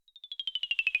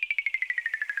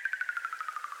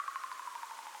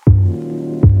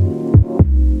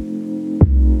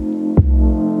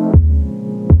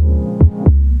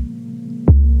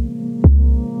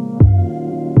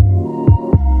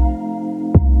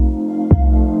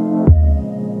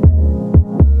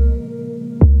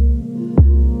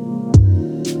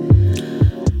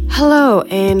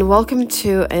Hello, and welcome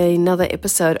to another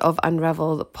episode of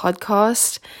Unravel the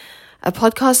podcast, a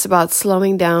podcast about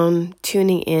slowing down,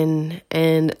 tuning in,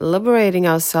 and liberating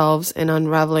ourselves and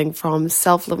unraveling from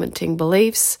self-limiting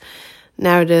beliefs,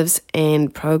 narratives,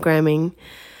 and programming.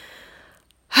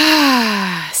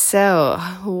 So,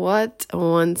 what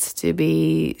wants to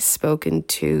be spoken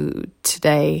to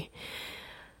today?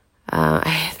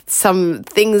 So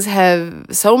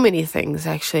many things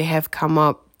actually have come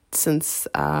up since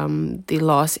the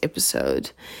last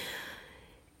episode,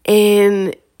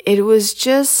 and it was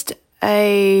just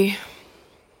a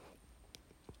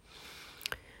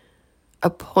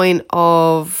point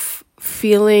of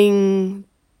feeling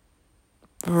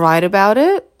right about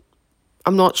it.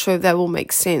 I'm not sure if that will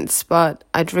make sense, but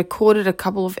I'd recorded a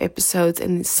couple of episodes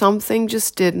and something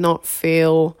just did not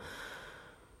feel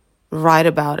right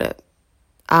about it.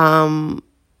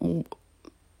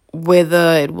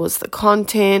 Whether it was the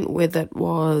content, whether it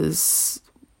was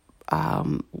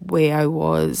where I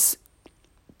was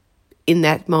in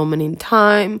that moment in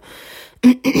time,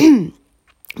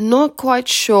 not quite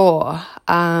sure.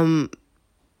 And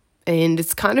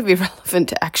it's kind of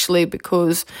irrelevant actually,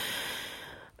 because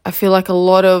I feel like a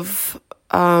lot of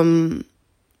and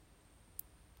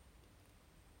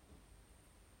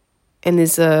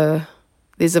there's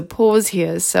a pause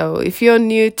here. So if you're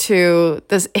new to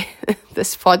this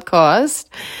this podcast,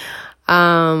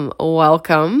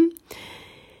 welcome.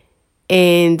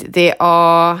 And there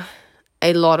are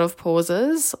a lot of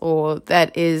pauses, or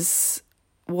that is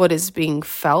what is being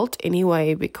felt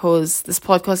anyway, because this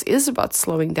podcast is about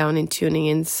slowing down and tuning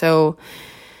in. So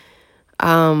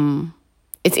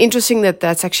it's interesting that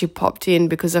that's actually popped in,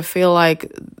 because I feel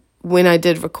like when I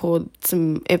did record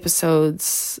some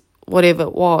episodes, whatever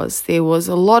it was, there was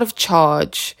a lot of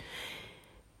charge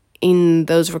in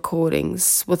those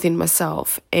recordings within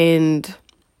myself, and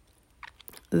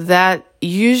that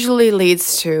usually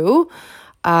leads to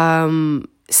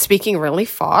speaking really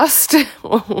fast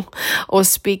or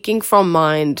speaking from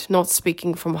mind, not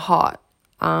speaking from heart,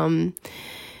 and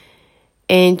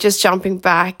just jumping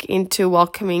back into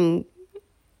welcoming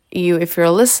you. If you're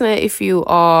a listener, if you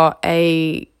are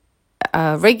a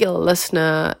regular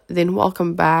listener, then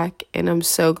welcome back, and I'm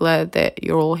so glad that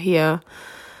you're all here.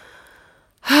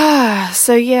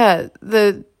 So yeah,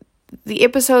 the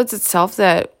episodes itself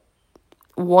that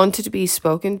wanted to be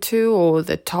spoken to, or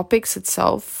the topics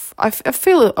itself, I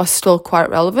feel are still quite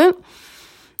relevant,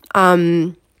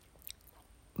 but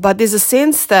there's a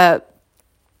sense that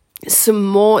some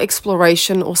more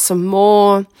exploration or some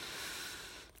more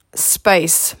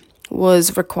space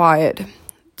was required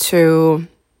to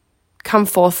come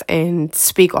forth and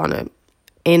speak on it.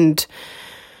 And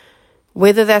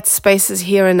whether that space is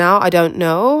here and now, I don't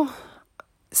know.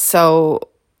 So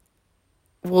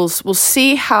we'll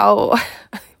see how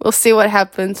we'll see what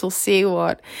happens. We'll see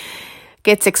what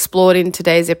gets explored in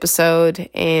today's episode.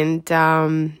 And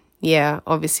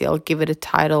obviously I'll give it a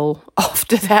title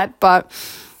after that. But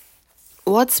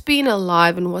what's been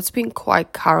alive and what's been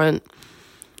quite current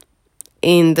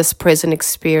in this present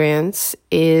experience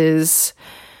is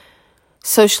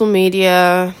social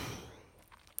media,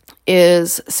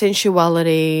 is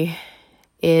sensuality,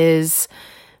 is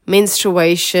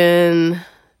menstruation,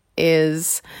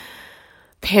 is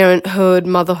parenthood,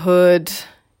 motherhood.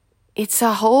 It's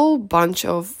a whole bunch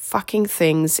of fucking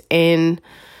things, and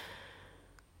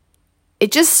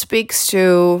it just speaks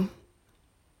to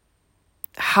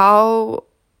how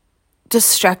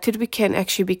distracted we can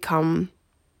actually become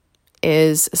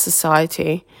as a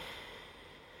society.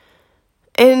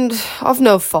 And of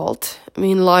no fault. I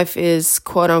mean, life is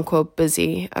quote unquote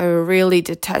busy. I really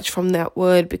detach from that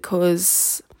word,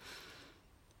 because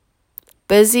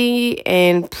busy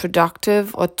and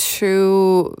productive are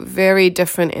two very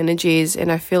different energies.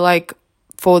 And I feel like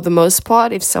for the most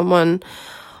part, if someone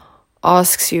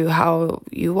asks you how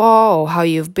you are or how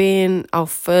you've been, our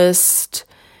first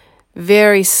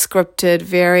very scripted,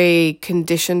 very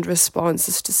conditioned response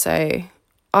is to say,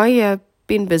 oh yeah,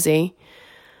 been busy.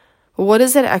 What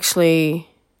does that actually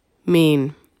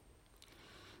mean?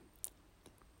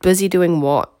 Busy doing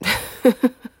what?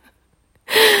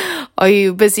 Are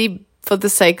you busy for the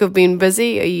sake of being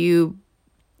busy? Are you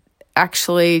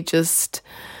actually just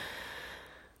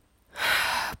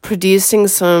producing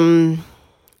some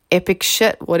epic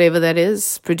shit, whatever that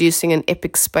is, producing an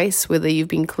epic space, whether you've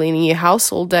been cleaning your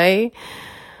house all day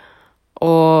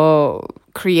or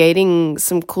creating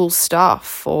some cool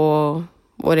stuff or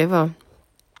whatever?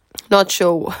 Not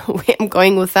sure where I'm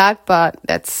going with that, but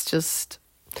that's just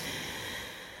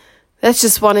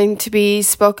wanting to be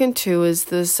spoken to, is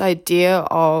this idea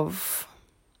of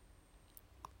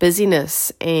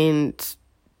busyness and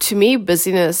to me,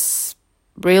 busyness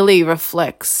really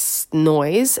reflects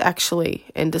noise, actually,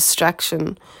 and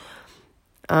distraction.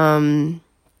 Not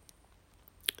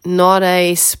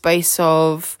a space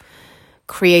of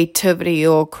creativity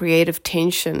or creative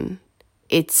tension.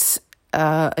 It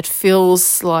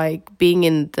feels like being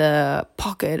in the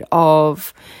pocket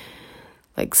of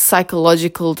like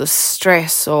psychological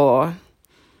distress, or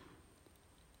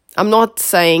I'm not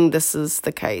saying this is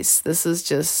the case. This is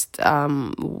just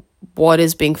what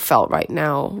is being felt right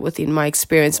now within my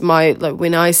experience.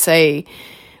 When I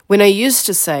used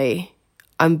to say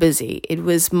I'm busy, it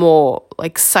was more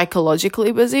like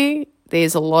psychologically busy.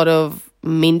 There's a lot of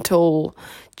mental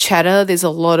chatter. There's a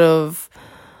lot of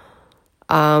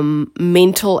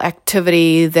mental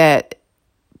activity that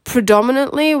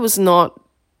predominantly was not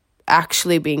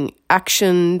actually being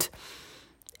actioned.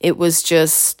 It was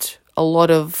just a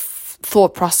lot of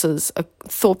thought processes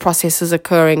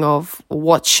occurring of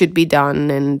what should be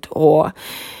done, or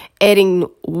adding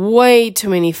way too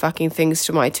many fucking things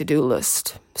to my to-do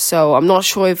list. So I'm not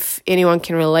sure if anyone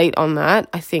can relate on that.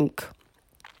 I think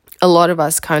a lot of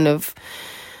us kind of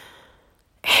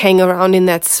hang around in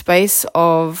that space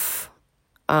of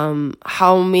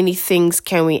how many things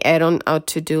can we add on our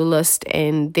to-do list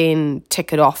and then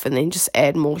tick it off and then just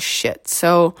add more shit.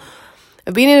 So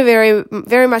I've been in a very,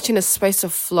 very much in a space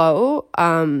of flow,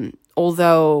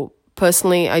 although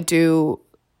personally I do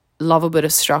love a bit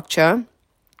of structure.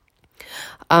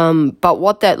 But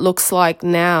what that looks like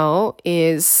now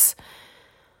is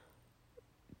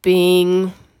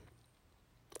being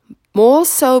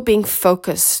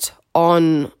focused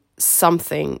on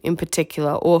something in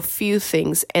particular, or a few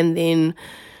things, and then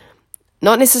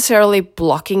not necessarily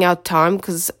blocking out time,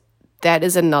 because that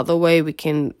is another way we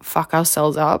can fuck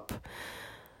ourselves up.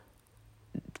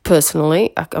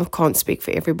 Personally, I can't speak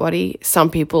for everybody. Some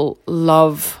people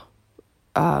love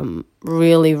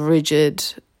really rigid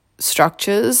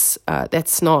structures.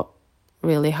 That's not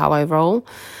really how I roll.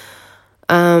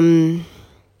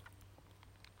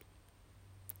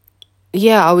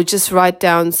 I would just write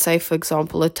down, say, for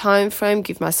example, a time frame,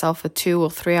 give myself a 2 or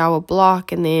 3 hour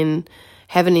block, and then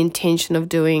have an intention of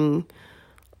doing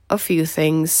a few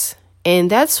things. And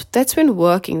that's been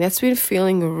working. That's been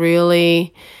feeling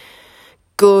really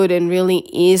good and really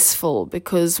easeful,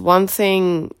 because one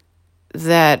thing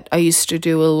that I used to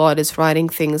do a lot is writing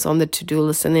things on the to-do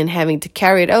list and then having to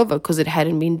carry it over because it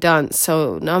hadn't been done.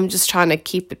 So now I'm just trying to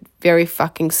keep it very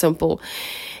fucking simple.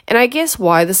 And I guess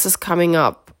why this is coming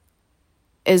up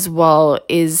as well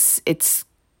is it's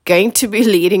going to be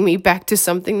leading me back to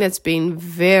something that's been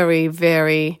very,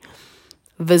 very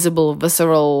visible,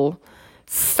 visceral,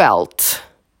 felt,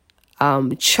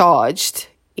 charged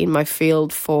in my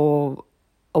field for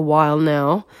a while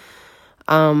now,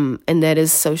 and that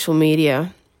is social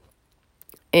media.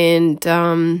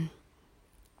 And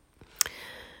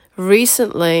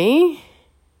recently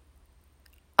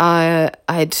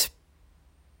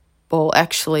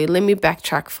actually, let me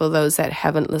backtrack for those that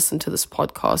haven't listened to this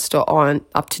podcast or aren't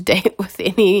up to date with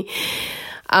any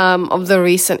of the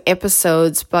recent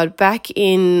episodes. But back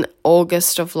in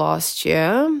August of last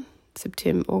year,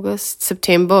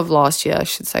 September of last year, I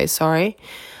should say, sorry.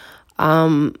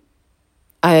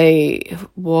 I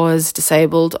was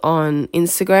disabled on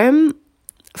Instagram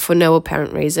for no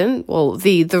apparent reason. Well,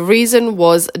 the reason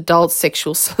was adult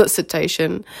sexual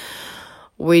solicitation,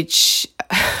 which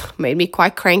made me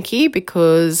quite cranky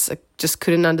because I just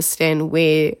couldn't understand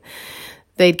where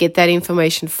they'd get that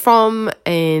information from.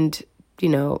 And,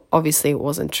 obviously it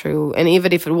wasn't true. And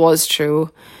even if it was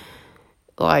true,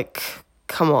 like,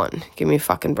 come on, give me a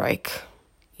fucking break.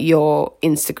 Your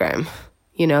Instagram,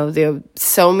 there are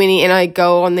so many, and I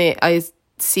go on there, I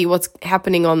see what's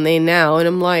happening on there now, and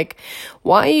I'm like,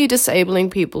 why are you disabling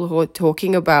people who are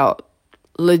talking about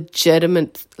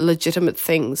legitimate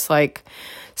things like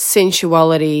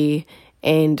sensuality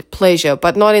and pleasure,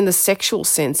 but not in the sexual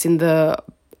sense, in the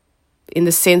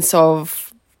sense of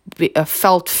a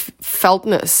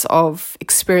feltness of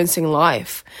experiencing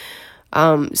life.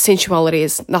 Sensuality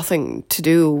has nothing to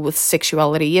do with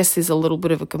sexuality. Yes, there's a little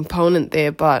bit of a component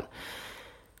there, but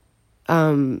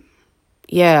I'm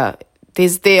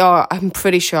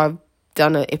pretty sure I've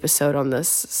done an episode on this,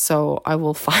 so I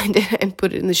will find it and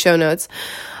put it in the show notes.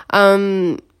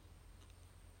 So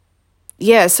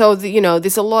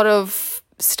there's a lot of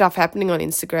stuff happening on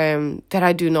Instagram that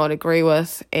I do not agree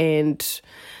with, and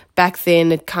back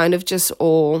then it kind of just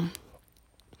all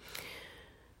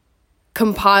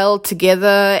compiled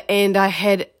together, and I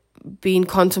had been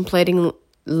contemplating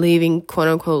leaving, quote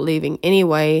unquote leaving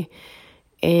anyway,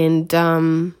 and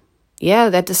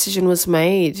that decision was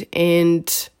made,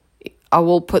 and I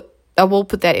will put I will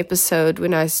put that episode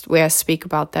where I speak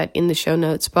about that in the show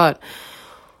notes. But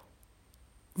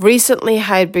recently I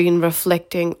had been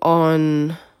reflecting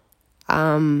on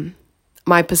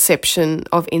my perception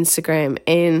of Instagram,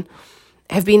 and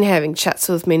have been having chats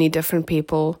with many different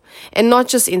people, and not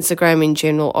just Instagram in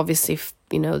general, obviously,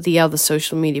 the other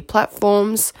social media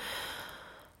platforms.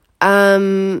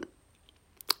 But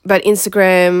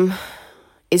Instagram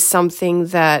is something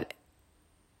that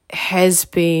has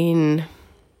been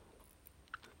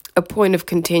a point of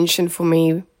contention for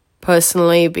me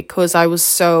personally, because I was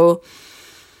so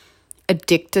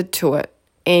addicted to it.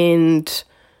 And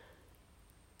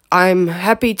I'm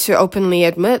happy to openly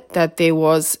admit that there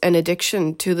was an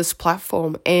addiction to this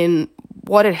platform. And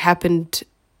what had happened,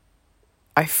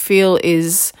 I feel,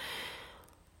 is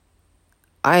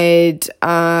I'd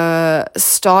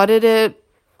started it,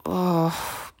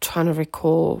 trying to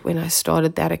recall when I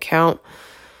started that account.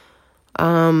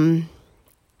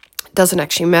 Doesn't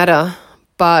actually matter,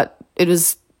 but it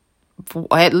was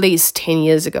at least 10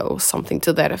 years ago, something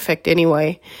to that effect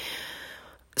anyway.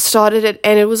 Started it,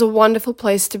 and it was a wonderful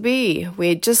place to be. We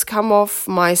had just come off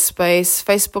MySpace.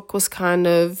 Facebook was kind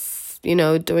of,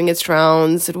 doing its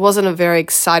rounds. It wasn't a very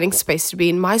exciting space to be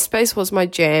in. MySpace was my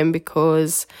jam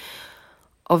because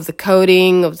of the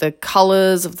coding, of the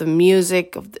colors, of the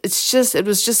music. It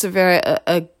was just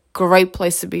a great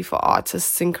place to be for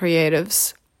artists and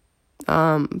creatives.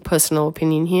 Personal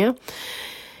opinion here.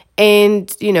 And,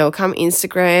 come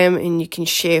Instagram and you can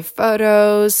share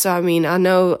photos. So,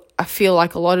 I feel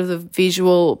like a lot of the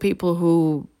visual people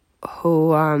who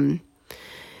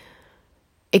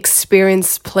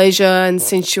experience pleasure and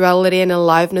sensuality and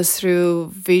aliveness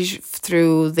through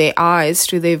their eyes,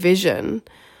 through their vision,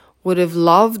 would have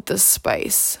loved this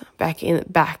space back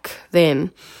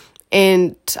then.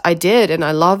 And I did, and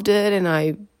I loved it, and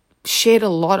I shared a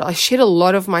lot. I shared a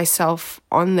lot of myself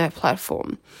on that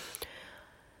platform.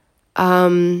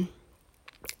 And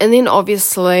then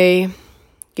obviously,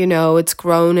 it's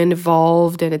grown and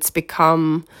evolved, and it's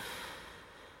become,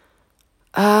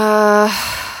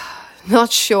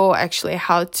 not sure actually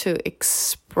how to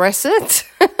express it.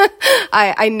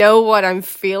 I know what I'm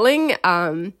feeling,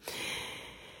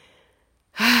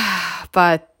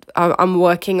 but I'm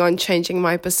working on changing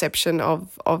my perception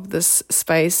of this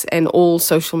space and all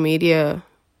social media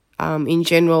in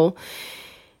general.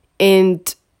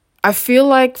 And I feel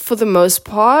like for the most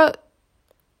part,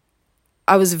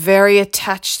 I was very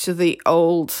attached to the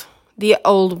old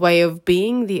way of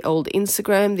being, the old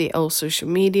Instagram, the old social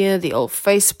media, the old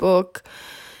Facebook.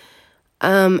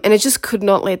 And I just could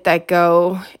not let that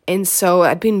go. And so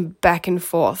I'd been back and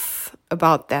forth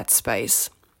about that space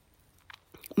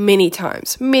many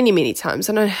times.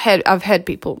 And I've had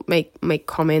people make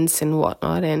comments and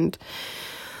whatnot, and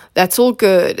that's all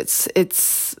good.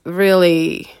 It's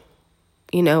really,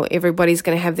 everybody's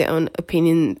going to have their own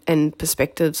opinion and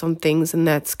perspectives on things, and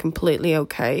that's completely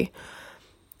okay.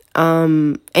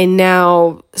 And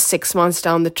now 6 months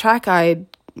down the track, I'm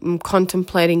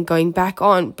contemplating going back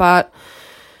on, but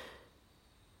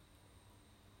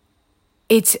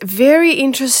it's very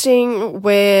interesting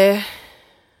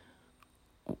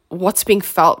what's being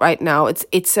felt right now.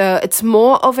 It's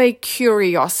more of a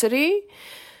curiosity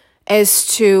as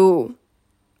to,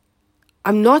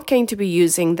 I'm not going to be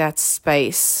using that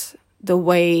space the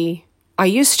way I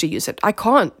used to use it. I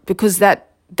can't, because that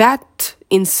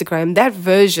Instagram, that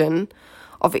version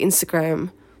of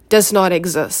Instagram does not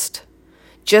exist.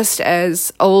 Just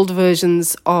as old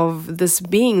versions of this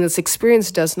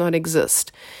experience does not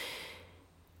exist.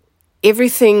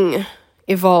 Everything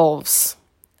evolves,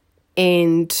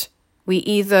 and we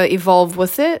either evolve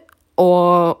with it,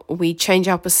 or we change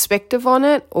our perspective on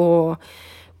it, or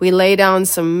we lay down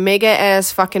some mega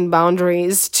ass fucking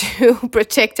boundaries to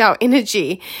protect our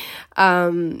energy,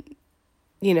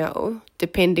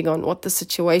 depending on what the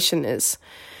situation is.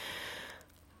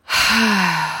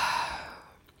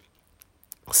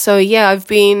 So yeah, I've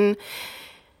been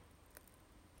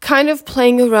kind of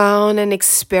playing around and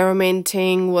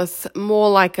experimenting with more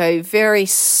like a very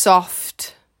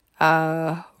soft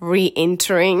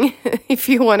re-entering, if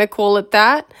you want to call it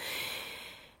that.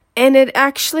 And it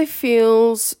actually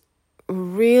feels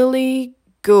really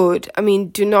good.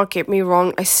 Do not get me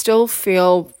wrong. I still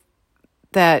feel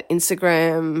that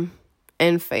Instagram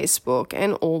and Facebook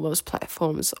and all those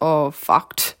platforms are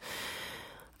fucked.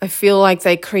 I feel like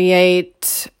they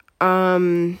create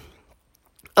a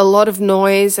lot of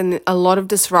noise and a lot of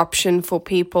disruption for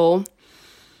people.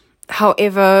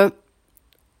 However,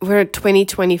 we're at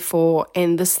 2024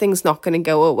 and this thing's not going to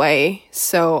go away.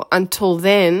 So until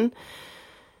then,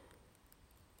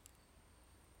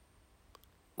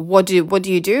 what do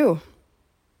you do?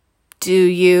 Do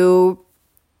you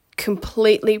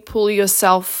completely pull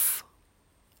yourself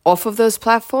off of those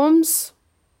platforms?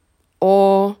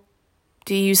 Or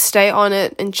do you stay on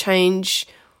it and change,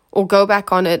 or go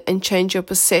back on it and change your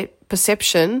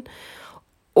perception,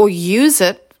 or use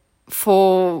it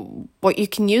for what you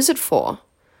can use it for,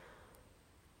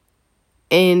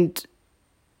 and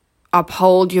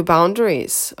uphold your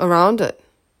boundaries around it?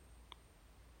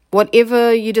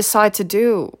 Whatever you decide to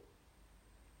do,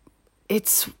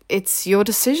 it's your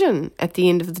decision at the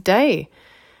end of the day.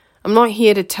 I'm not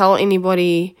here to tell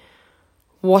anybody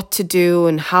what to do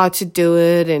and how to do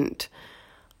it. And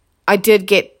I did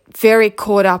get very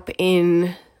caught up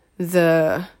in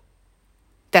that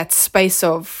space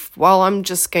of, well, I'm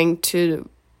just going to,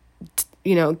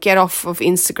 get off of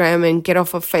Instagram and get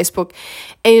off of Facebook.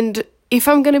 And if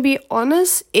I'm going to be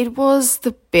honest, it was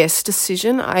the best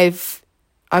decision I've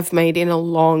made in a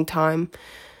long time,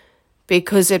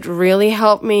 because it really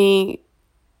helped me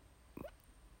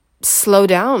slow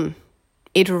down.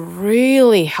 It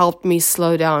really helped me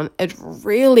slow down. It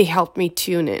really helped me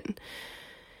tune in.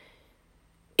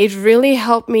 It really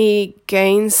helped me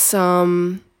gain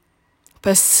some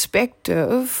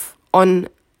perspective on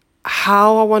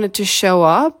how I wanted to show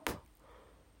up,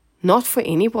 not for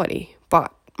anybody,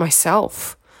 but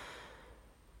myself.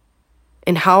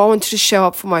 And how I wanted to show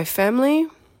up for my family,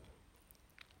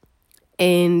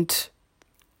 and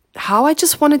how I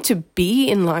just wanted to be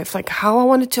in life, like how I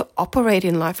wanted to operate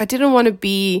in life. I didn't want to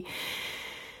be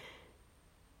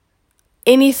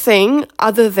anything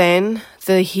other than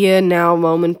the here now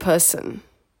moment person.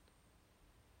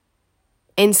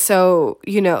 And so,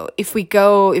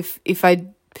 if I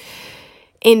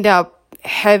end up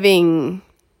having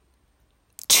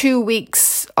 2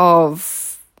 weeks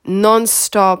of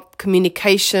non-stop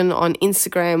communication on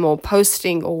Instagram or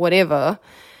posting or whatever,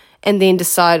 and then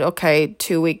decide, okay,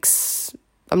 2 weeks,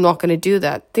 I'm not going to do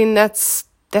that, then that's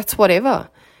whatever.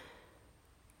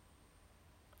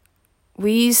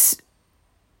 I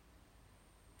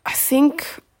think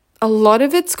a lot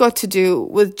of it's got to do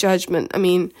with judgment. I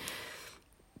mean,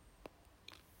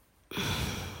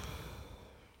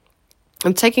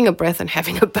 I'm taking a breath and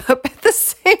having a burp at the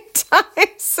same time.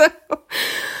 So,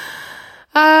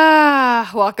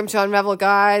 welcome to Unravel,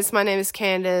 guys. My name is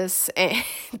Candace, and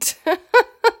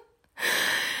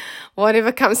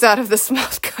whatever comes out of this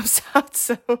mouth comes out.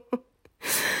 So,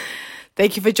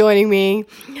 thank you for joining me.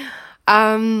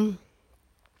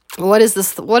 What is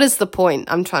the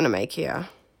point I'm trying to make here?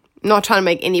 I'm not trying to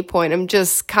make any point. I'm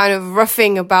just kind of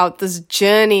riffing about this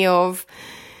journey of,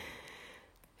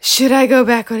 should I go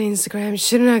back on Instagram?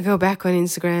 Shouldn't I go back on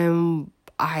Instagram?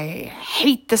 I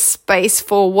hate the space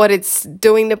for what it's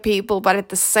doing to people, but at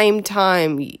the same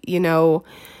time,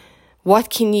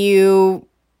 what can you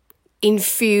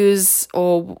infuse,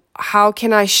 or how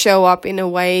can I show up in a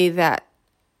way that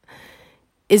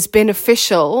is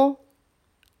beneficial,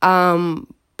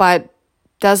 but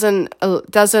doesn't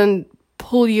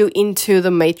pull you into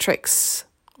the matrix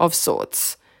of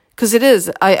sorts? Because it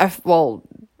is,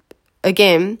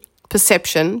 again,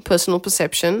 personal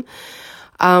perception.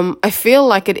 I feel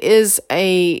like it is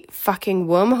a fucking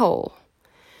wormhole.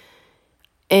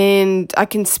 And I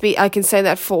can say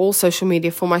that for all social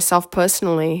media, for myself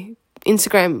personally.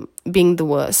 Instagram being the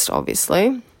worst,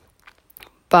 obviously.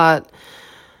 But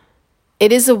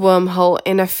it is a wormhole,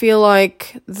 and I feel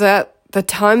like that the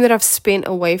time that I've spent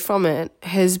away from it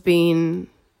has been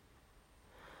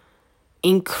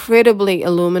incredibly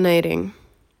illuminating.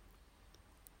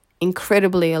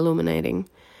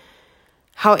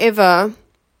 However,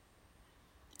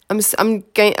 I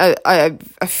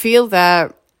feel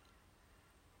that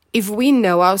if we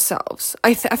know ourselves,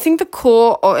 I think the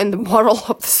core and the moral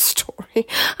of the story,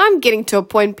 I'm getting to a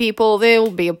point, people, there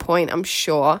will be a point, I'm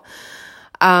sure.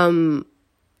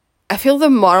 I feel the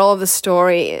moral of the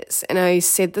story is, and I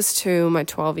said this to my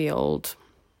 12-year-old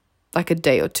like a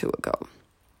day or two ago,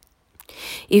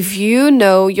 if you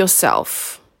know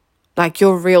yourself, like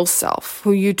your real self,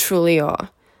 who you truly are,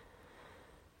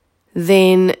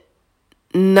 then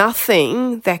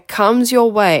nothing that comes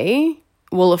your way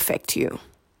will affect you.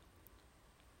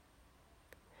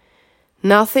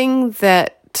 Nothing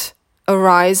that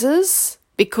arises,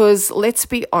 because let's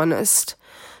be honest,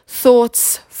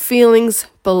 thoughts, feelings,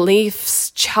 beliefs,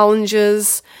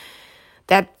 challenges,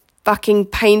 that fucking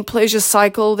pain pleasure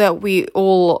cycle that we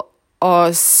all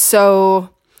are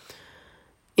so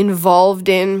involved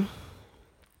in,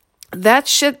 that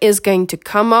shit is going to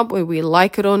come up whether we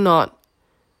like it or not.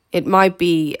 It might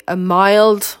be a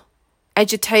mild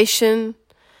agitation,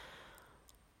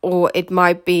 or it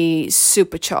might be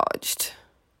supercharged.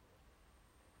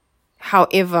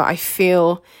 However, I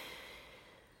feel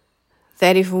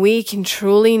that if we can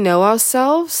truly know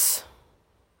ourselves,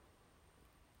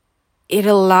 it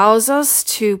allows us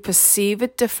to perceive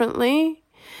it differently.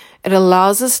 It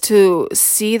allows us to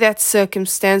see that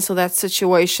circumstance or that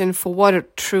situation for what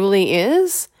it truly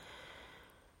is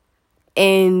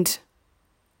and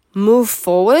move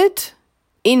forward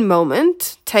in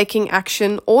moment, taking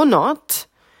action or not,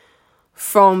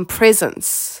 from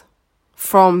presence,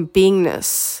 from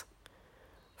beingness,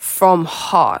 from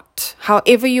heart,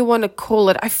 however you want to call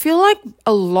it. I feel like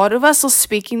a lot of us are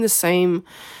speaking the same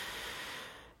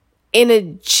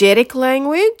energetic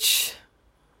language,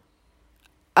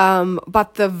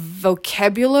 but the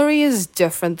vocabulary is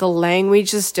different, the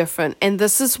language is different, and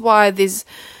this is why there's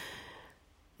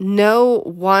no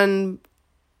one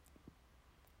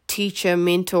teacher,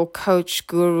 mentor, coach,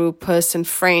 guru, person,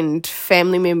 friend,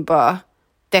 family member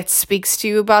that speaks to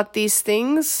you about these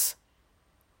things.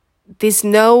 There's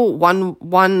no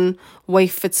one way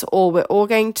fits all. We're all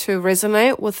going to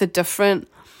resonate with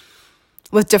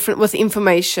with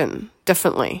information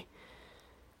differently.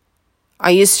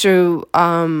 I used to,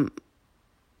 some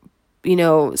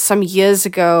years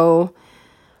ago,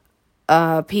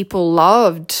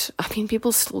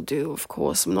 people still do, of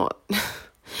course. I'm not,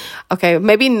 okay,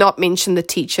 maybe not mention the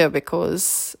teacher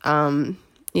because,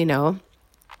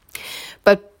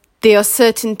 but there are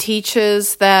certain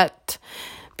teachers that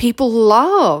people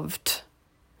loved,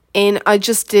 and I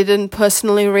just didn't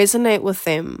personally resonate with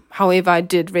them. However, I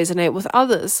did resonate with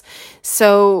others.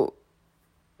 So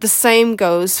the same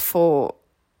goes for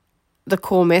the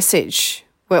core message.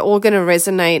 We're all going to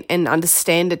resonate and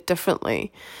understand it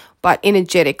differently, but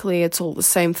energetically, it's all the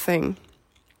same thing.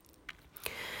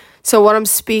 So what I'm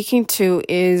speaking to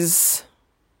is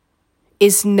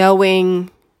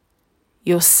knowing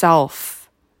yourself.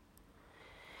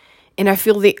 And I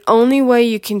feel the only way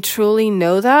you can truly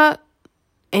know that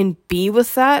and be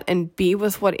with that and be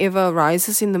with whatever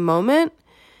arises in the moment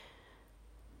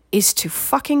is to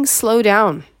fucking slow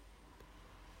down.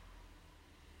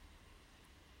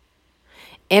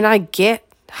 And I get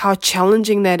how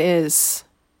challenging that is.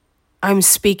 I'm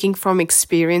speaking from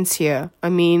experience here. I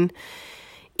mean,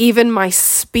 even my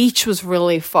speech was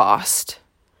really fast.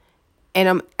 And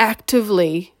I'm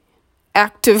actively,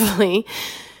 not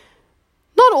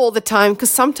all the time,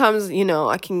 because sometimes,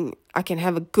 I can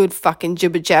have a good fucking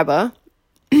jibber jabber,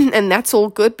 and that's all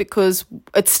good because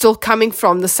it's still coming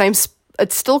from the same place.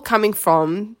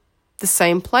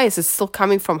 It's still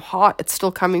coming from heart. It's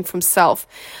still coming from self.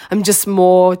 I'm just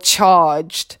more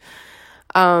charged,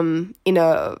 like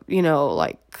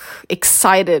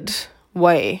excited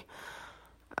way.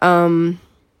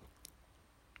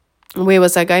 Where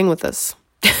was I going with this?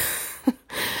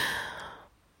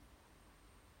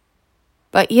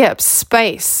 But yeah,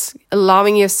 space,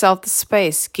 allowing yourself the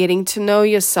space, getting to know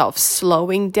yourself,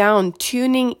 slowing down,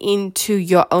 tuning into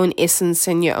your own essence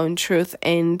and your own truth,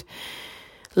 and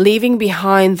leaving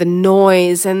behind the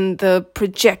noise and the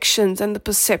projections and the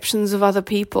perceptions of other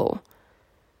people.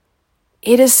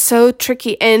 It is so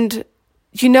tricky. And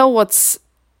you know what's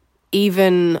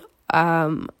even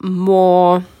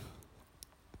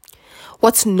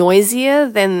what's noisier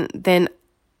than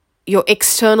your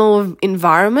external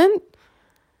environment?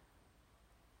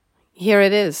 Here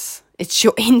it is. It's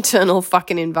your internal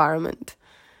fucking environment.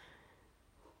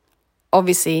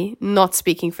 Obviously, not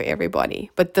speaking for everybody,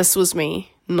 but this was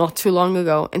me not too long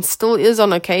ago and still is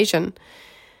on occasion.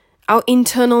 Our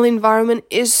internal environment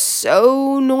is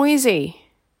so noisy.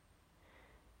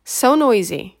 So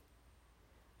noisy.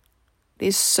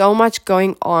 There's so much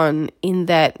going on in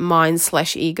that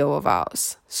mind/ego of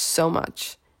ours. So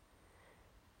much.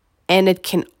 And it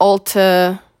can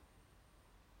alter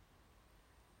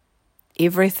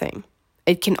everything.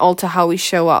 It can alter how we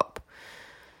show up.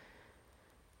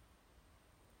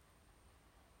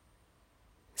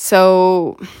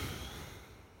 So,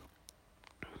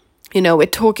 we're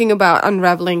talking about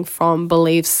unraveling from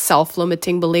beliefs,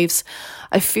 self-limiting beliefs.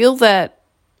 I feel that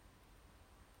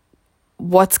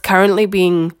what's currently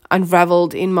being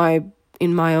unraveled in my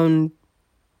own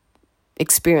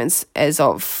experience as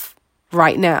of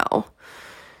right now,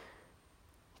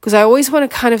 because I always want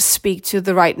to kind of speak to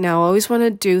the right now. I always want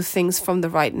to do things from the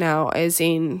right now, as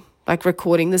in like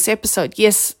recording this episode.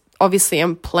 Yes, obviously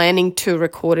I'm planning to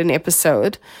record an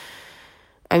episode.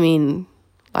 I mean,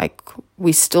 like,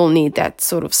 we still need that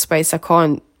sort of space. I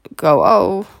can't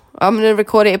go, I'm going to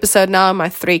record an episode now. My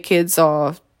 3 kids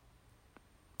are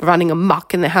running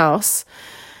amok in the house.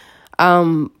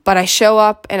 But I show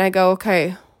up and I go,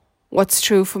 okay, what's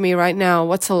true for me right now?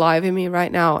 What's alive in me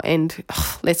right now? And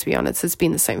let's be honest, it's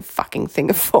been the same fucking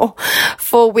thing for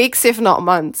 4 weeks, if not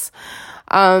months.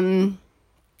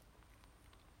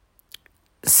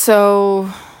 So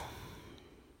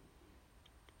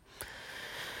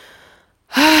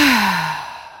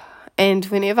and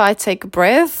whenever I take a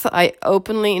breath, I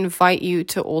openly invite you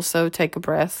to also take a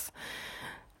breath,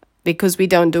 because we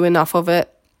don't do enough of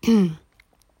it. And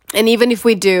even if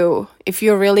we do, if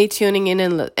you're really tuning in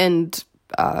and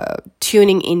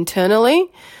tuning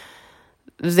internally,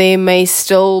 there may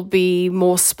still be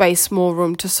more space, more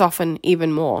room to soften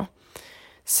even more.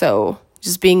 So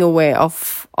just being aware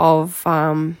of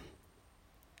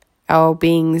our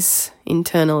beings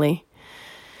internally.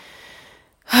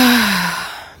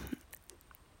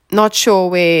 Not sure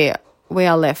where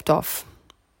I left off,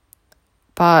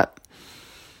 but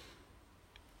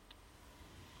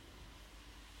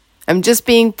I'm just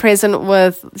being present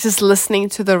with just listening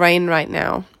to the rain right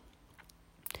now,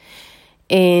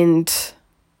 and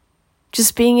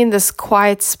just being in this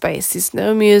quiet space. There's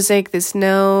no music, there's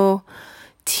no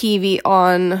TV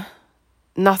on,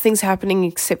 nothing's happening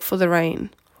except for the rain.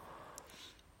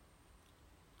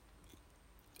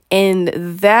 And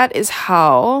that is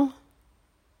how,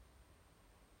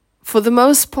 for the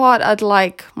most part, I'd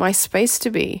like my space to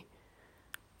be.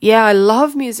 Yeah, I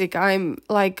love music. I'm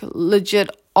like legit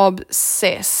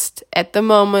obsessed at the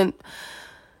moment.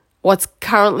 What's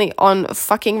currently on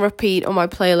fucking repeat on my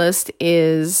playlist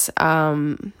is,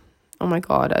 oh my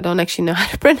God, I don't actually know how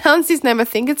to pronounce his name. I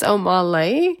think it's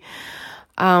O'Malley.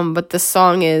 But the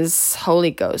song is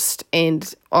Holy Ghost,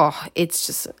 and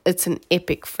it's an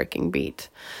epic freaking beat.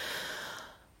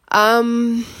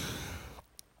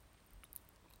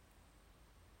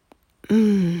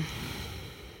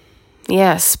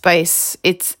 Yeah, space.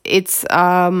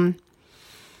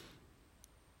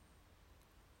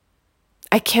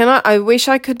 I wish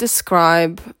I could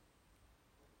describe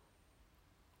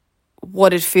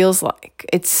what it feels like.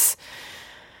 It's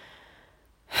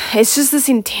just this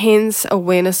intense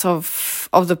awareness of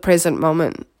the present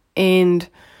moment. And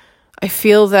I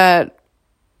feel that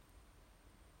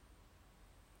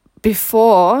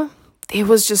before, there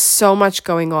was just so much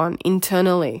going on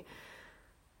internally.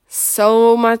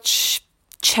 So much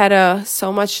chatter,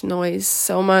 so much noise,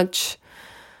 so much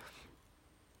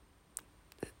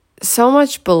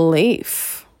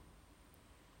belief.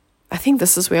 I think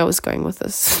this is where I was going with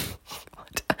this.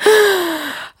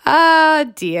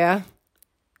 Dear.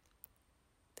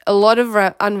 A lot of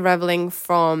unraveling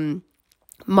from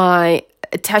my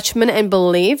attachment and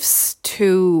beliefs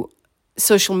to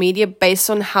social media based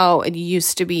on how it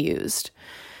used to be used.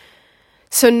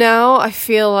 So now I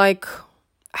feel like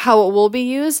how it will be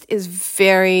used is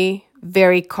very,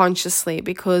 very consciously,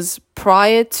 because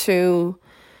prior to,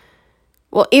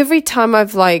 every time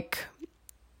I've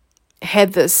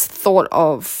had this thought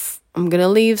of, I'm going to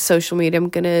leave social media, I'm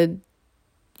going to,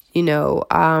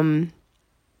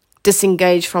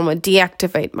 disengage from it,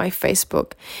 deactivate my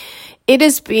Facebook, it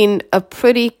has been a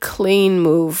pretty clean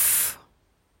move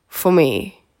for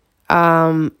me,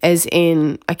 as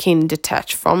in I can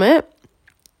detach from it.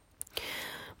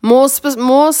 More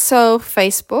so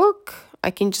Facebook,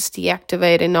 I can just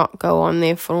deactivate and not go on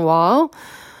there for a while.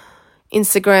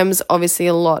 Instagram's obviously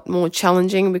a lot more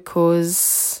challenging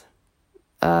because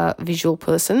visual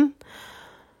person.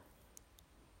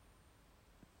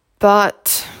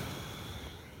 But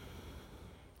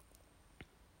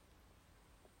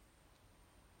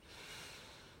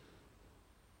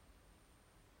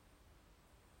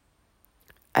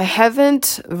I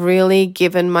haven't really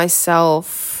given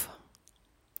myself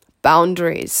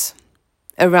boundaries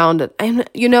around it. And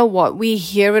you know what? We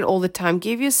hear it all the time.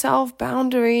 Give yourself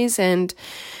boundaries and,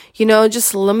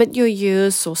 just limit your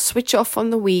use or switch off on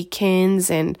the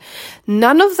weekends. And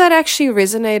none of that actually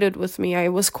resonated with me. I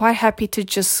was quite happy to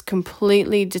just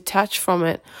completely detach from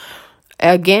it.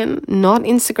 Again, not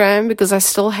Instagram, because I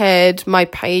still had my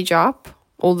page up,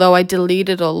 although I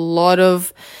deleted a lot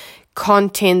of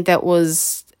content that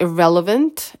was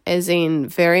irrelevant, as in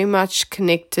very much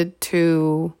connected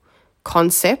to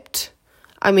concept.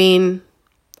 I mean,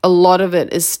 a lot of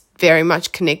it is very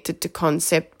much connected to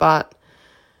concept, but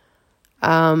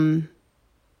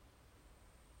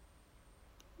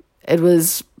it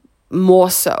was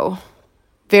more so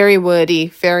very wordy,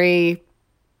 very,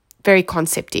 very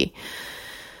concepty.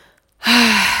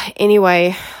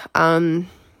 Anyway, I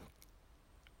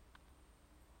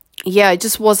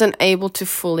just wasn't able to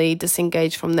fully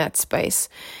disengage from that space,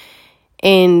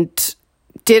 and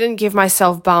didn't give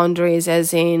myself boundaries,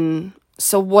 as in,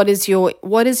 so what is your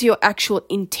actual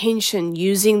intention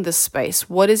using this space?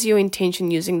 What is your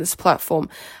intention using this platform?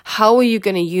 How are you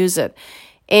going to use it?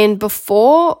 And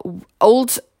before,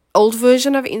 old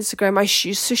version of Instagram, I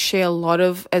used to share a lot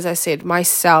of, as I said,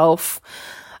 myself,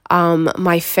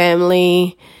 my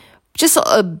family, just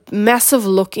a massive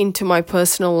look into my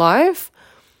personal life.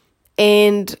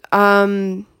 And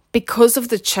because of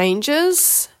the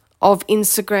changes of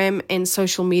Instagram and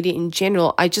social media in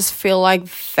general, I just feel like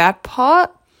that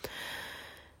part,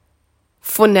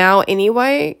 for now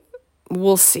anyway,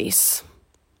 will cease.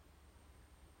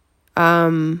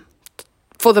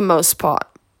 For the most part.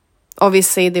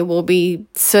 Obviously, there will be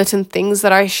certain things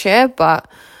that I share, but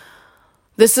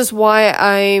this is why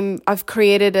I've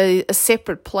created a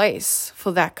separate place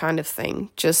for that kind of thing,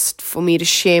 just for me to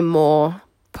share more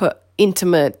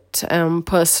intimate,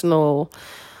 personal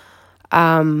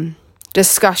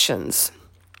discussions.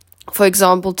 For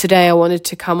example, today I wanted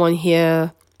to come on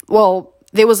here. Well,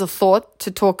 there was a thought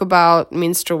to talk about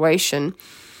menstruation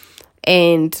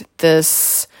and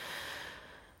this,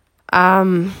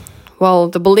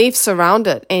 the beliefs around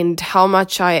it and how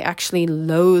much I actually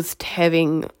loathed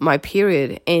having my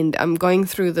period. And I'm going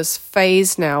through this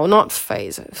phase now. Not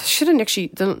phase. I shouldn't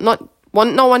actually, not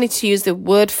wanting to use the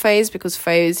word phase, because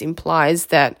phase implies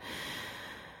that,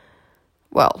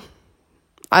 well,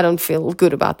 I don't feel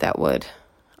good about that word.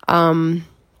 I'm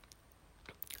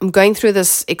going through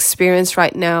this experience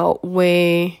right now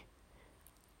where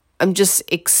I'm just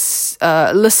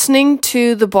listening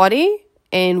to the body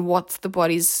and what the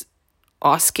body's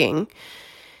asking.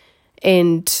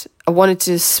 And I wanted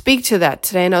to speak to that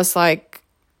today. And I was like,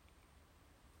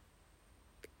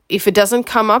 if it doesn't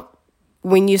come up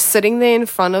when you're sitting there in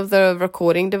front of the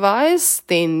recording device,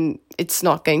 then it's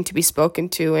not going to be spoken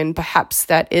to. And perhaps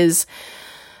that is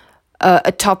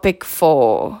a topic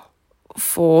for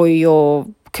your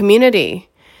community.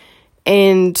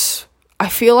 And I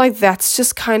feel like that's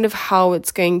just kind of how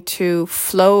it's going to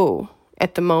flow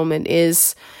at the moment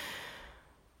is,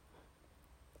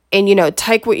 and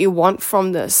take what you want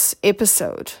from this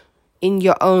episode in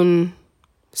your own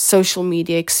social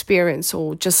media experience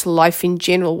or just life in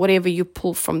general, whatever you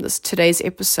pull from today's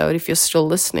episode, if you're still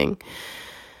listening,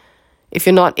 if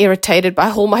you're not irritated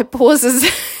by all my pauses,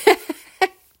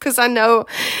 because I know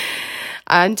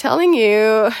I'm telling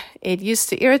you, it used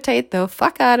to irritate the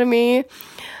fuck out of me.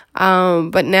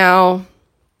 But now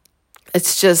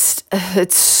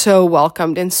it's so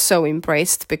welcomed and so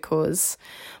embraced because,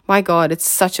 my God, it's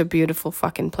such a beautiful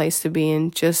fucking place to be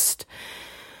in. Just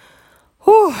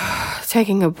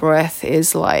taking a breath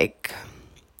is like,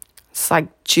 it's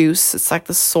like juice. It's like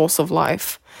the source of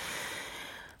life.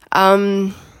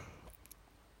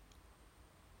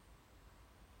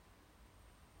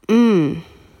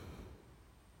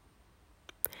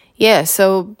 Yeah,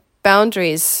 so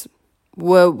boundaries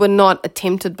were not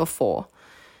attempted before.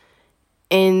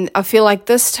 And I feel like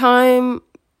this time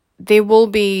there will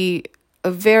be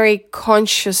a very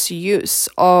conscious use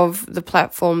of the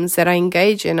platforms that I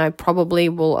engage in. I probably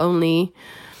will only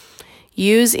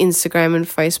use Instagram and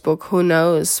Facebook, who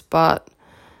knows, but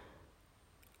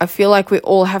I feel like we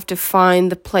all have to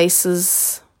find the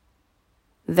places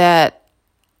that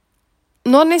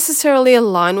not necessarily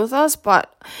align with us,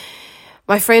 but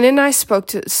my friend and I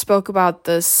spoke about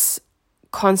this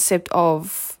concept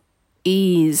of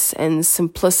ease and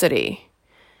simplicity.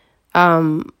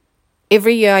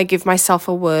 Every year I give myself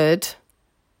a word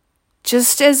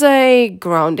just as a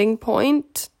grounding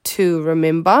point to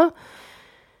remember.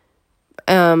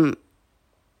 And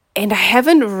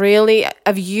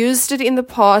I've used it in the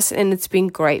past and it's been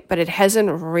great, but it hasn't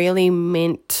really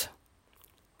meant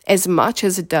as much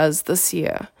as it does this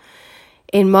year.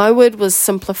 And my word was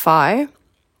simplify.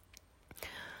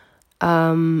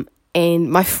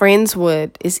 And my friend's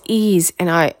word is ease. And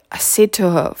I said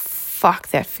to her, fuck,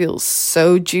 that feels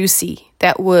so juicy.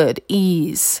 That word,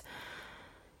 ease.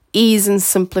 Ease and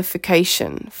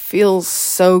simplification feels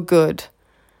so good.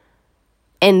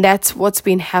 And that's what's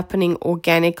been happening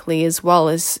organically as well,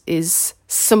 is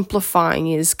simplifying,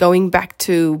 is going back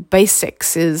to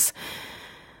basics, is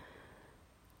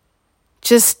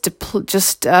just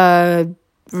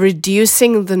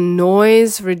reducing the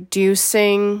noise,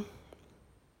 reducing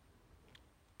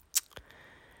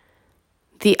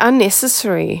the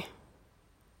unnecessary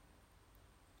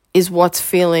is what's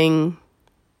feeling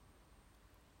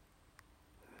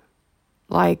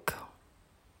like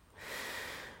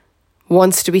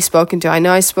wants to be spoken to. I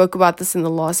know I spoke about this in the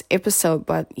last episode,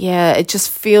 but yeah, it just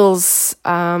feels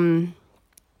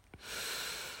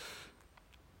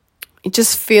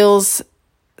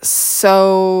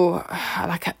so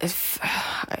like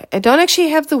I don't actually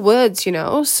have the words,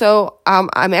 so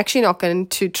I'm actually not going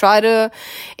to try to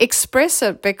express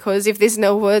it, because if there's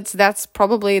no words, that's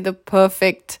probably the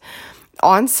perfect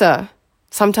answer.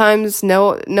 Sometimes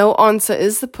no answer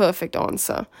is the perfect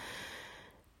answer.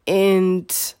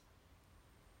 And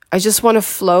I just want to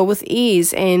flow with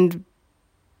ease and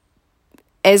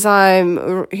as I'm,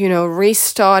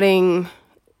 restarting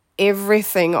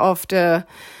everything after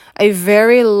a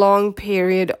very long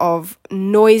period of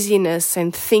noisiness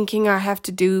and thinking I have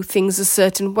to do things a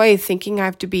certain way, thinking I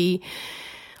have to be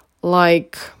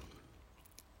like,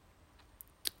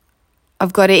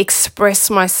 I've got to express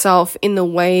myself in the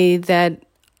way that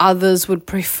others would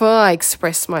prefer I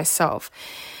express myself.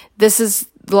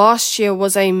 Last year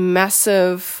was a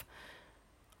massive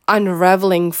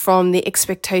unraveling from the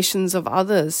expectations of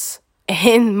others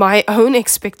and my own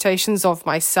expectations of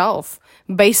myself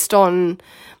based on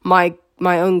my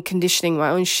own conditioning, my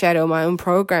own shadow, my own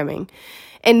programming.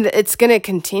 And it's going to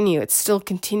continue. It's still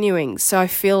continuing. So I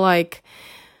feel like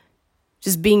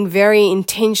just being very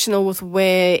intentional with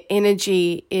where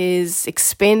energy is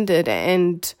expended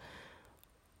and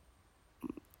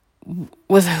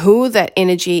with who that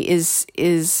energy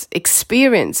is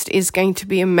experienced is going to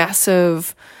be a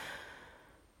massive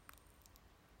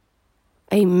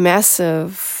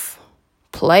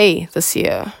play this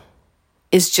year.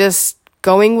 Is just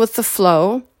going with the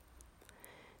flow,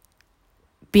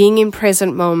 being in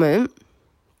present moment,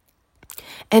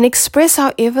 and express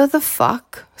however the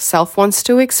fuck self wants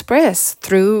to express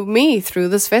through me, through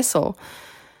this vessel.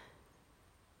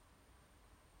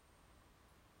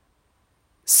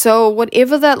 So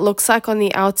whatever that looks like on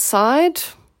the outside,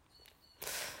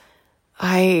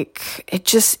 it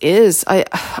just is.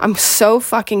 I'm so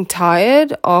fucking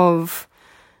tired of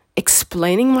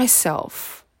explaining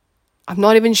myself. I'm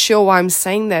not even sure why I'm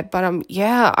saying that, but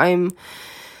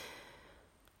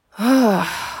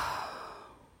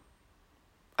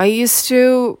I used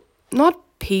to not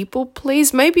people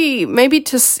please, maybe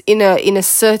just in a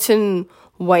certain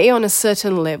way, on a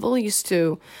certain level, used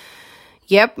to,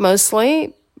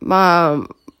 mostly,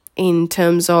 in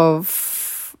terms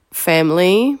of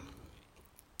family,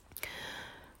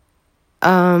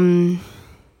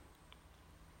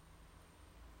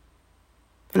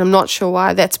 and I'm not sure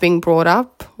why that's being brought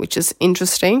up, which is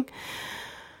interesting.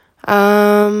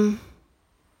 But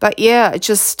yeah, I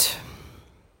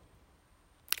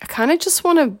kind of just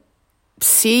want to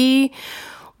see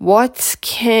what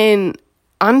can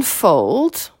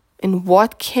unfold and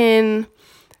what can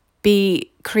be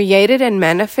created and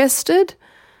manifested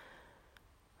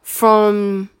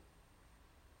from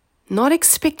not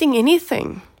expecting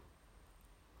anything.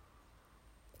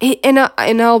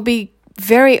 And I'll be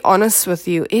very honest with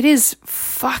you, it is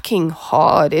fucking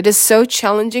hard. It is so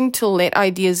challenging to let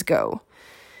ideas go.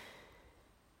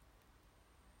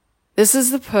 This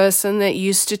is the person that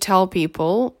used to tell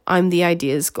people I'm the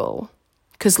ideas girl.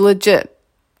 Because legit,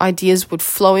 ideas would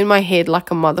flow in my head like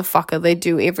a motherfucker. They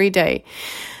do every day.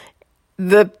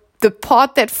 The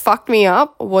part that fucked me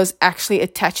up was actually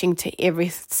attaching to every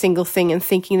single thing and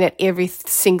thinking that every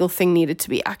single thing needed to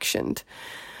be actioned,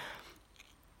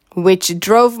 which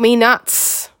drove me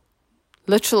nuts.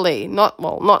 Literally, not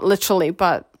literally,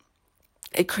 but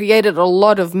it created a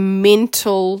lot of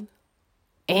mental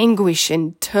anguish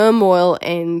and turmoil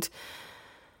and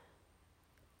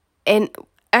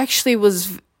actually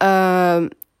was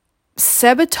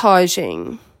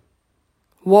sabotaging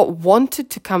what wanted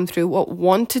to come through, what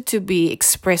wanted to be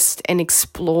expressed and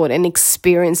explored and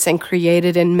experienced and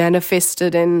created and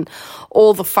manifested and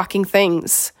all the fucking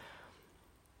things.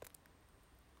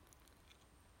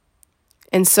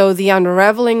 And so the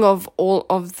unraveling of all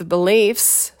of the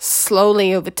beliefs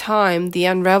slowly over time, the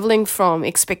unraveling from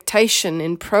expectation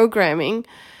and programming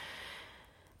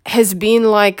has been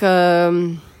like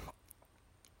a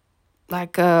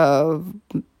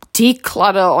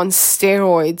declutter on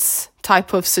steroids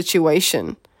type of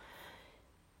situation.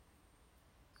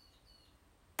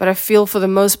 But I feel for the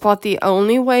most part, the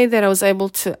only way that I was able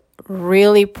to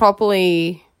really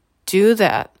properly do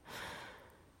that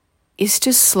is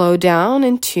to slow down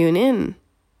and tune in.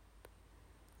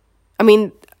 I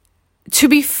mean, to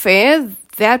be fair,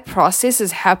 that process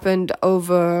has happened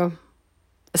over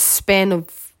a span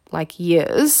of like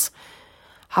years.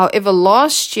 However,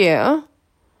 last year,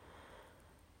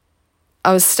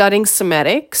 I was studying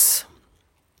somatics,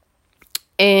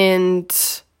 and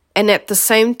at the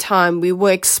same time, we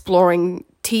were exploring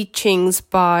teachings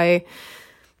by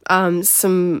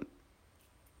some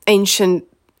ancient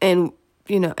and,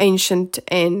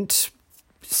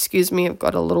 excuse me, I've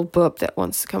got a little burp that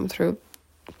wants to come through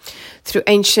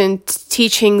ancient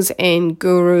teachings and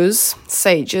gurus,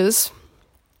 sages.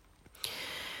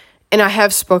 And I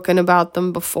have spoken about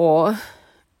them before.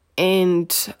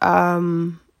 And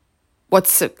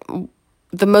what's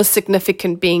the most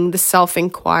significant being the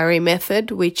self-inquiry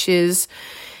method, which is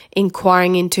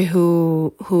inquiring into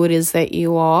who it is that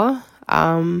you are.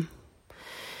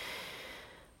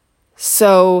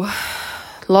 So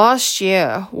last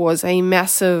year was a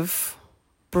massive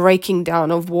breaking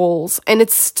down of walls, and it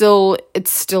still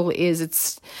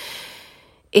is.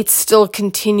 It still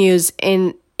continues,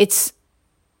 and it's,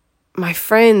 my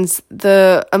friends,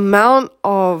 the amount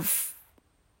of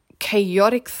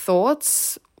chaotic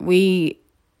thoughts we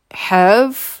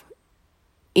have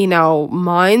in our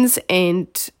minds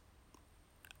and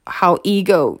how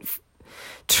ego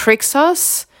tricks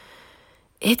us,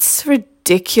 it's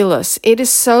ridiculous. It is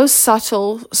so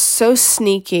subtle, so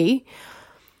sneaky.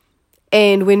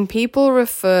 And when people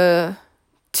refer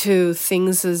to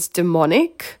things as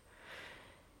demonic,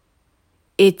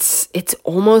 it's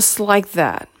almost like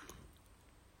that.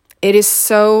 It is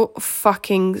so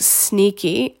fucking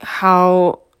sneaky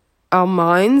how our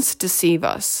minds deceive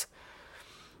us.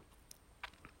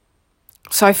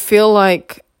 So I feel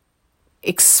like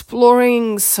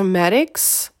exploring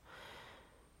somatics,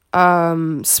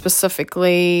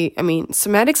 specifically, I mean,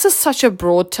 somatics is such a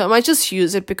broad term. I just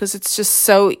use it because it's just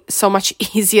so much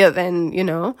easier than,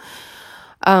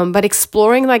 but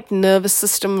exploring like nervous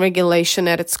system regulation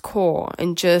at its core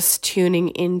and just tuning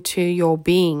into your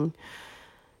being,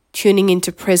 tuning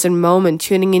into present moment,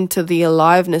 tuning into the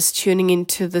aliveness, tuning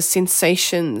into the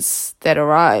sensations that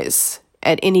arise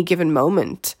at any given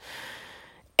moment,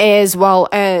 as well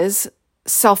as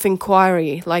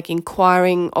self-inquiry, like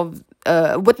inquiring of,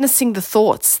 witnessing the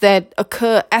thoughts that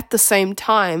occur at the same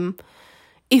time,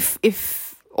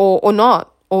 or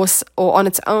not, or on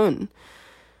its own.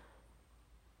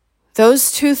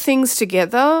 Those two things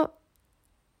together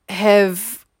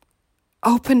have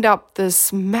opened up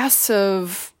this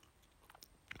massive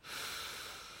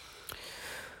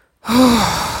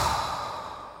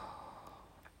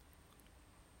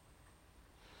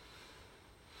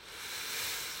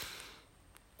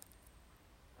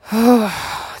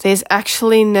there's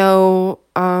actually no,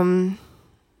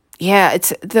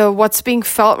 it's what's being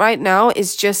felt right now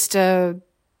is just I'm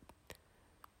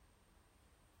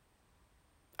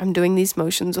doing these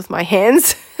motions with my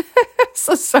hands.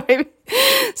 So sorry,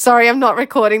 I'm not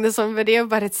recording this on video,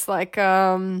 but it's like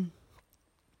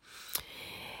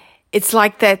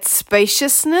that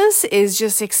spaciousness is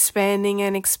just expanding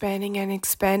and expanding and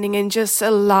expanding, and just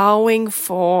allowing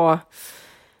for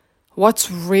what's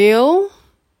real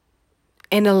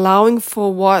and allowing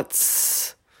for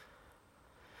what's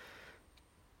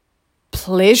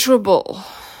pleasurable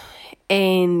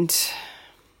and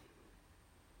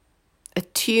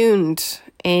attuned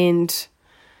and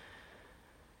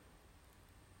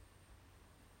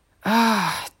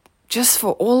just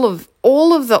for all of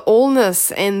the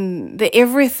allness and the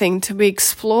everything to be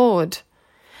explored.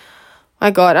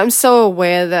 My God, I'm so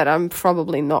aware that I'm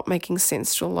probably not making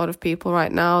sense to a lot of people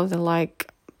right now. They're like,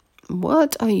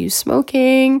 what are you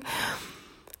smoking?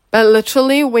 But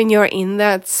literally, when you're in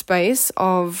that space,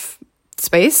 when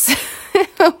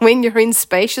you're in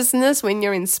spaciousness, when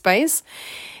you're in space,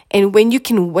 and when you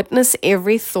can witness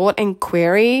every thought and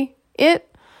query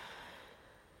it,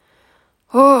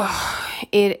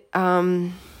 it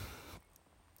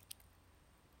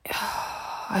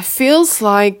feels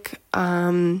like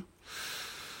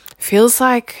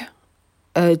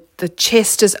the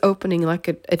chest is opening, like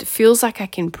it feels like I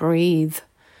can breathe.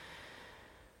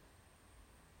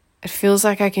 It feels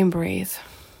like I can breathe.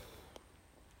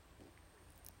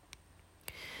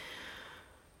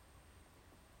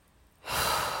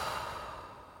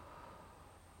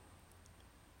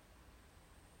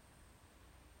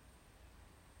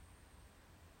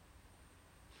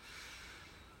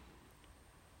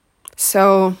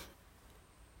 So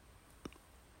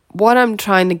what I'm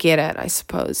trying to get at, I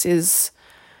suppose, is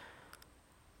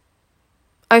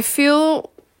I feel,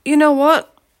 you know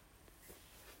what?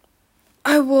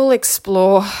 I will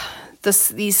explore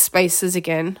these spaces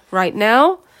again. Right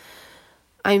now,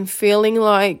 I'm feeling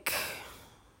like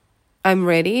I'm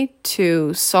ready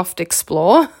to soft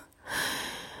explore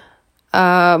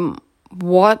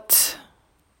what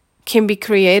can be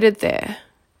created there.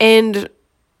 And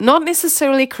not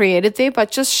necessarily created there, but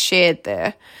just shared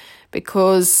there.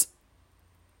 Because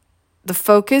the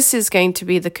focus is going to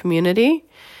be the community,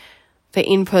 the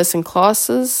in-person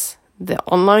classes, the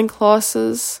online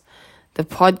classes, the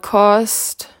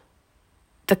podcast,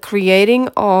 the creating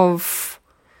of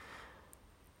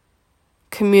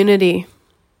community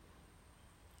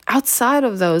outside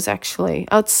of those, actually,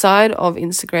 outside of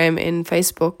Instagram and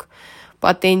Facebook,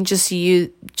 but then just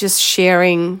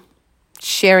sharing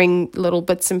little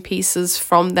bits and pieces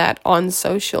from that on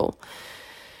social.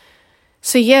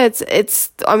 So yeah,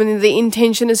 it's I mean, the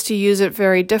intention is to use it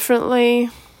very differently.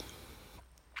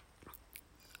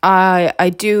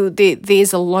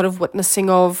 There's a lot of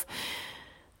witnessing of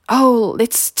oh,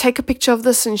 let's take a picture of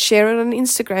this and share it on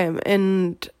Instagram.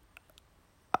 And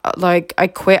like I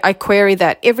query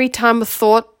that every time a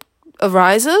thought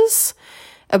arises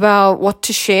about what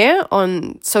to share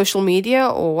on social media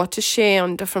or what to share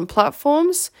on different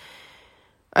platforms.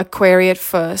 I query it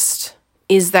first.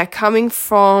 Is that coming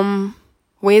from?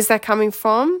 Where's that coming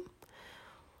from?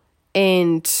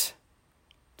 And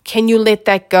can you let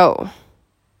that go?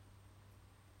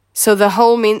 So the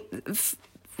whole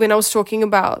when I was talking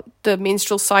about the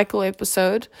menstrual cycle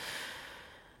episode,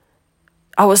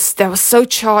 that was so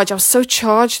charged. I was so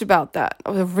charged about that.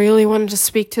 I really wanted to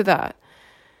speak to that.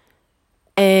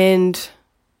 And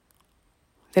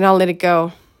then I'll let it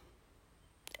go.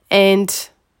 And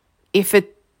if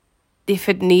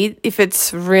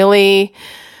it's really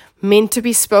meant to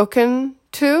be spoken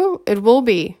to, it will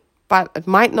be. But it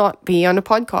might not be on a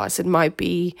podcast. It might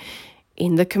be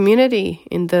in the community,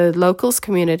 in the locals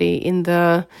community, in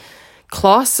the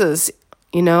classes,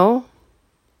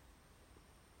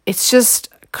 It's just,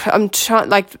 I'm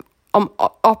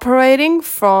operating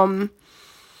from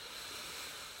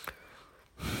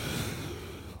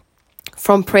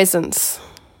presence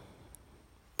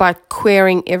by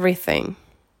querying everything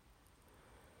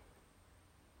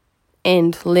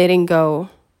and letting go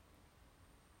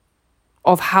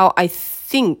of how I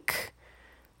think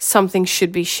something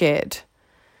should be shared.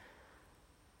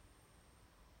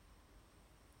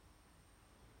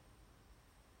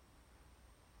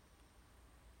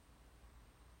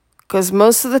 Because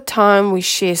most of the time we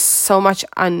share so much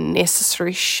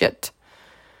unnecessary shit.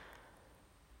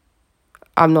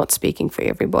 I'm not speaking for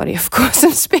everybody, of course.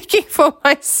 I'm speaking for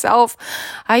myself.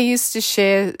 I used to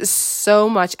share so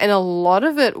much, and a lot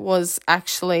of it was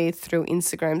actually through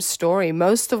Instagram story.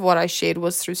 Most of what I shared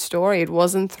was through story. It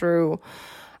wasn't through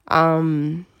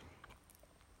the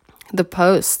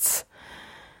posts.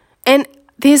 And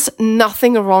there's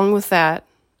nothing wrong with that.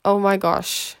 Oh my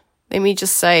gosh. Let me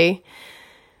just say,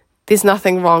 there's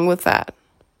nothing wrong with that.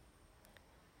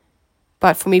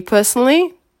 But for me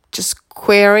personally, just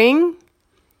querying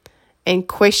and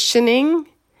questioning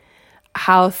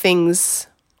how things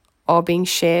are being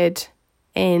shared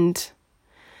and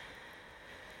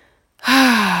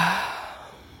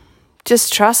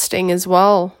just trusting as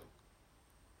well.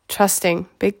 Trusting,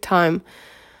 big time.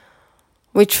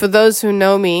 Which for those who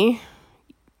know me,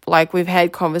 like we've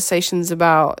had conversations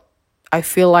about, I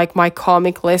feel like my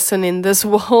karmic lesson in this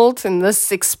world, in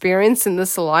this experience, in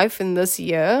this life, in this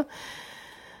year,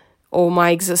 or my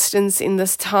existence in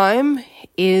this time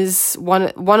is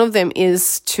one of them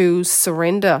is to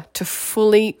surrender, to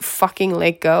fully fucking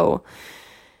let go.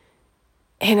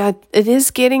 And it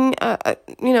is getting,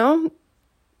 I'm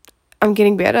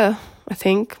getting better, I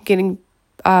think. I'm getting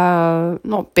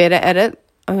not better at it.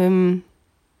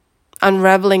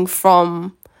 Unraveling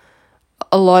from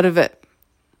a lot of it,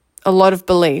 a lot of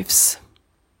beliefs.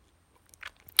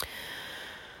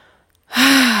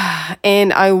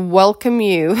 And I welcome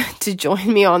you to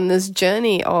join me on this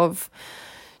journey of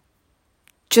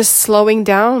just slowing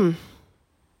down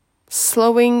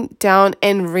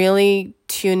and really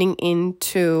tuning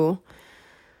into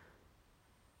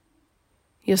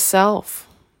yourself.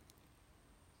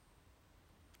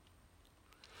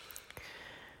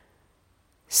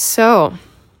 So,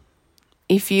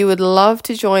 if you would love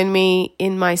to join me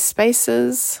in my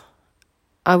spaces,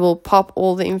 I will pop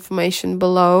all the information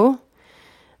below.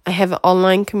 I have an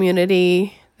online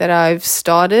community that I've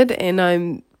started, and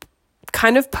I'm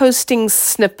kind of posting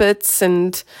snippets,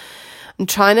 and I'm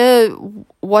trying to,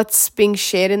 what's being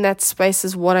shared in that space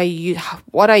is what I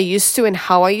used to and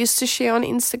how I used to share on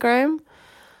Instagram,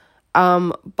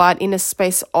 but in a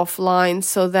space offline,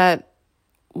 so that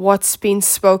what's been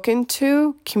spoken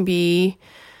to can be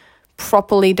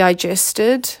properly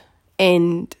digested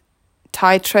and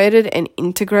titrated and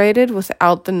integrated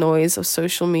without the noise of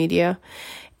social media.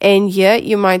 And yet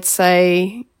you might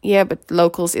say, yeah, but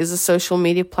Locals is a social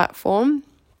media platform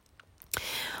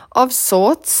of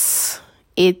sorts.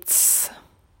 It's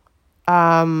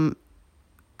you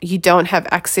don't have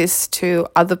access to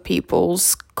other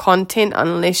people's content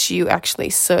unless you actually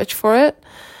search for it.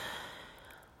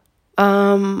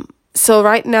 So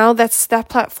right now that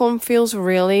platform feels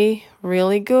really,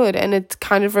 really good, and it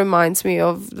kind of reminds me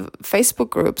of the Facebook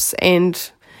groups,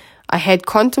 and I had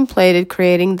contemplated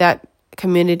creating that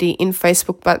community in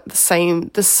Facebook, but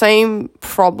the same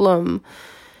problem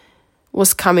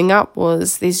was coming up,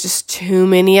 was there's just too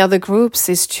many other groups,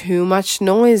 there's too much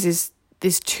noise,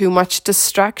 there's too much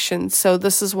distraction. So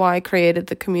this is why I created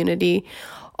the community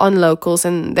on Locals,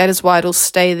 and that is why it'll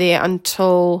stay there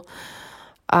until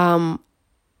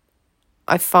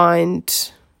I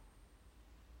find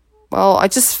well, I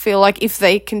just feel like if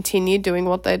they continue doing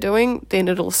what they're doing, then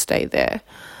it'll stay there.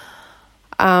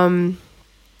 And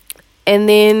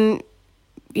then,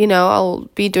 I'll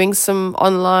be doing some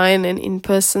online and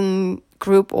in-person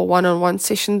group or one-on-one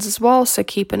sessions as well. So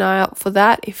keep an eye out for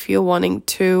that if you're wanting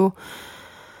to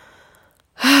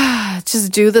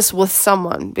just do this with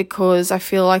someone, because I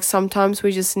feel like sometimes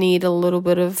we just need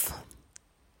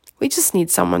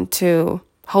someone to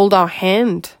hold our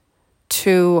hand,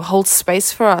 to hold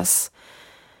space for us,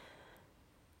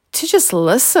 to just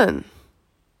listen.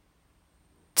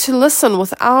 To listen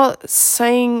without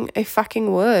saying a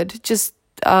fucking word. Just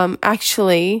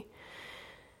actually,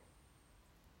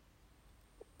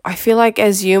 I feel like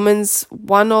as humans,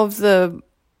 one of the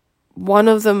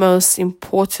most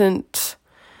important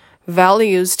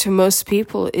values to most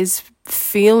people is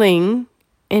feeling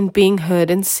and being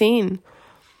heard and seen.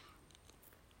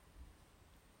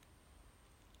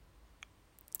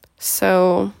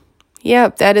 So, yeah,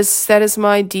 that is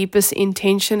my deepest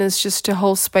intention, is just to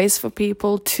hold space for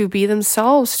people to be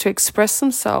themselves, to express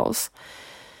themselves.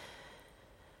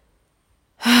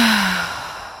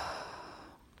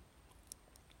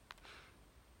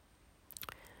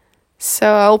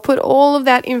 So I'll put all of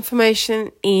that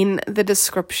information in the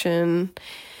description.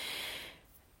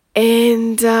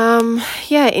 And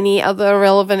any other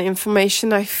relevant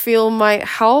information I feel might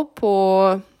help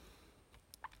or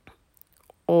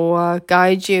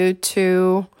guide you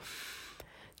to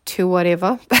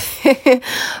whatever.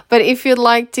 But if you'd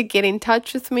like to get in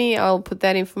touch with me, I'll put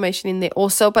that information in there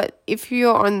also. But if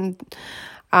you're on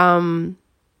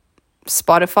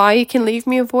Spotify, you can leave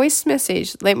me a voice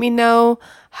message. Let me know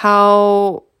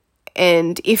how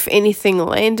and if anything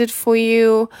landed for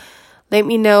you. Let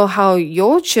me know how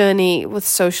your journey with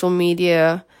social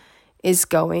media is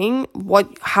going,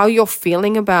 how you're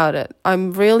feeling about it.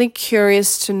 I'm really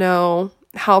curious to know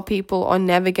how people are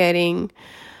navigating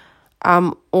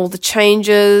all the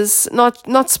changes, not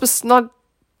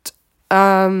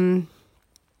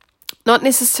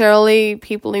necessarily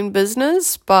people in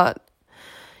business, but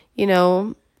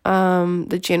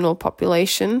the general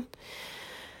population.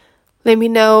 Let me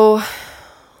know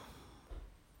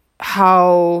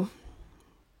how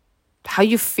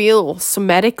you feel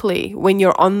somatically when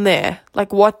you're on there.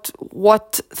 Like what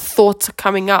thoughts are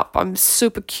coming up. I'm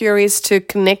super curious to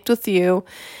connect with you,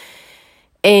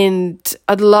 and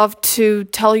I'd love to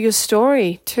tell your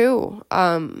story too.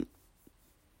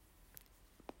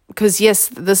 Because yes,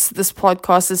 this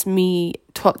podcast is me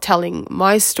telling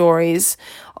my stories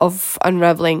of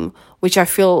unraveling, which I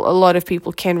feel a lot of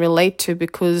people can relate to,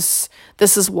 because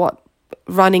this is what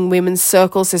running women's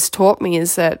circles has taught me,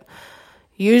 is that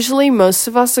usually most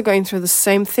of us are going through the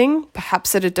same thing,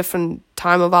 perhaps at a different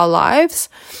time of our lives.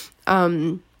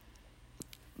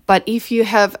 But if you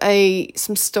have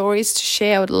some stories to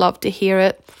share, I would love to hear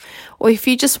it. Or if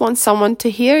you just want someone to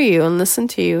hear you and listen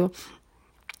to you,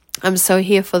 I'm so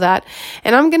here for that.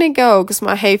 And I'm going to go because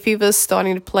my hay fever is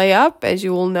starting to play up. As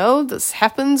you all know, this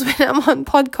happens when I'm on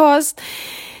podcast.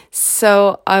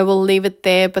 So I will leave it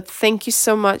there. But thank you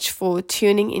so much for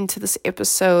tuning into this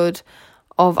episode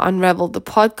of Unravel the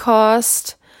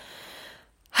podcast.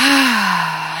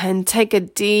 And take a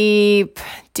deep,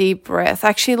 deep breath.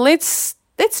 Actually, let's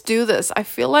do this. I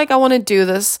feel like I want to do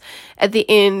this at the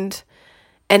end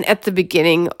and at the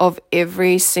beginning of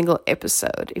every single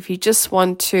episode. If you just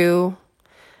want to,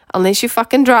 unless you're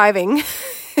fucking driving,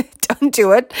 don't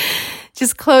do it.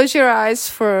 Just close your eyes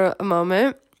for a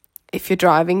moment. If you're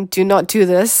driving, do not do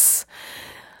this.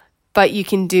 But you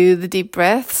can do the deep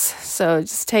breaths. So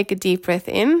just take a deep breath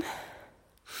in.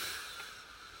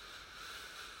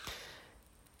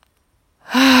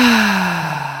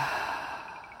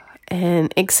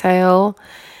 And exhale.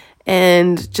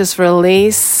 And just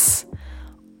release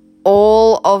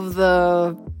all of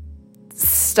the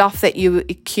stuff that you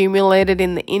accumulated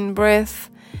in the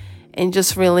in-breath, and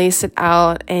just release it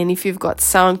out. And if you've got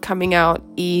sound coming out,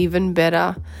 even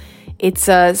better. It's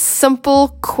a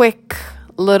simple, quick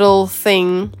little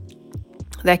thing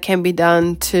that can be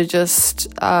done to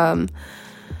just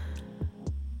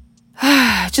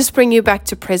bring you back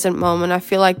to present moment. I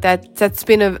feel like that's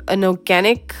been an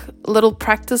organic little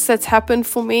practice that's happened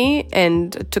for me,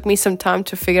 and it took me some time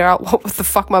to figure out what the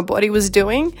fuck my body was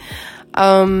doing.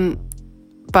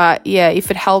 But yeah, if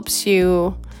it helps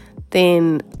you,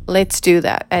 then let's do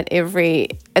that at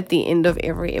the end of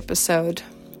every episode.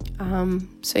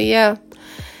 So yeah,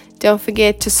 don't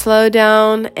forget to slow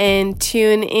down and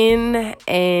tune in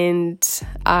and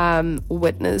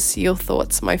witness your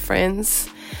thoughts, my friends.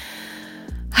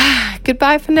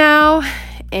 Goodbye for now,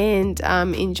 and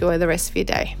enjoy the rest of your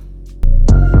day.